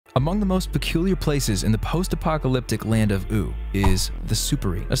Among the most peculiar places in the post-apocalyptic land of Oo is the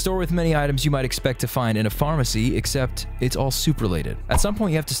soupery, a store with many items you might expect to find in a pharmacy, except it's all soup-related. At some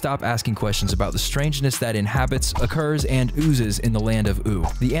point, you have to stop asking questions about the strangeness that inhabits, occurs, and oozes in the land of Oo.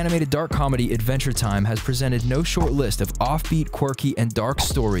 The animated dark comedy Adventure Time has presented no short list of offbeat, quirky, and dark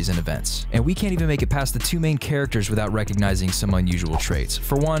stories and events. And we can't even make it past the two main characters without recognizing some unusual traits.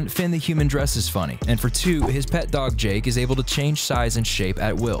 For one, Finn the human dresses funny, and for two, his pet dog Jake is able to change size and shape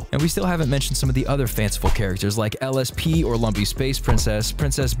at will. And we still haven't mentioned some of the other fanciful characters like LSP or Lumpy Space Princess,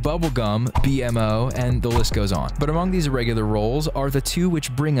 Princess Bubblegum, BMO, and the list goes on. But among these irregular roles are the two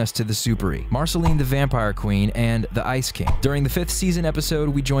which bring us to the soupery, Marceline the Vampire Queen and the Ice King. During the 5th season episode,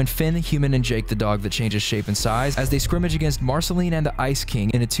 we join Finn the human and Jake the dog that changes shape and size as they scrimmage against Marceline and the Ice King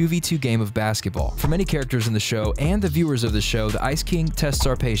in a 2v2 game of basketball. For many characters in the show and the viewers of the show, the Ice King tests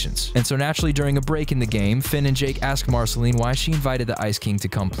our patience. And so naturally, during a break in the game, Finn and Jake ask Marceline why she invited the Ice King to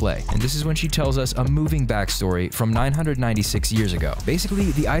come play. And this is when she tells us a moving backstory from 996 years ago.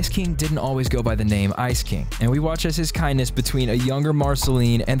 Basically, the Ice King didn't always go by the name Ice King, and we watch as his kindness between a younger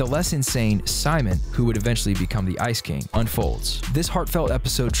Marceline and the less insane Simon, who would eventually become the Ice King, unfolds. This heartfelt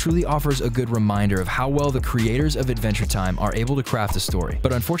episode truly offers a good reminder of how well the creators of Adventure Time are able to craft a story,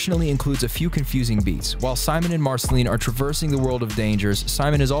 but unfortunately includes a few confusing beats. While Simon and Marceline are traversing the world of dangers,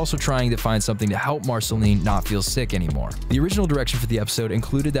 Simon is also trying to find something to help Marceline not feel sick anymore. The original direction for the episode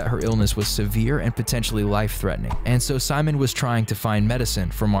included that her illness was severe and potentially life-threatening, and so Simon was trying to find medicine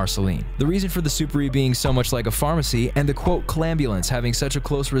for Marceline. The reason for the soupery being so much like a pharmacy and the quote "clambulance" having such a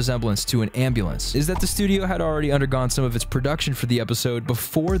close resemblance to an ambulance is that the studio had already undergone some of its production for the episode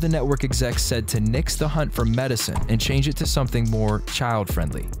before the network execs said to nix the hunt for medicine and change it to something more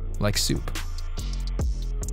child-friendly, like soup.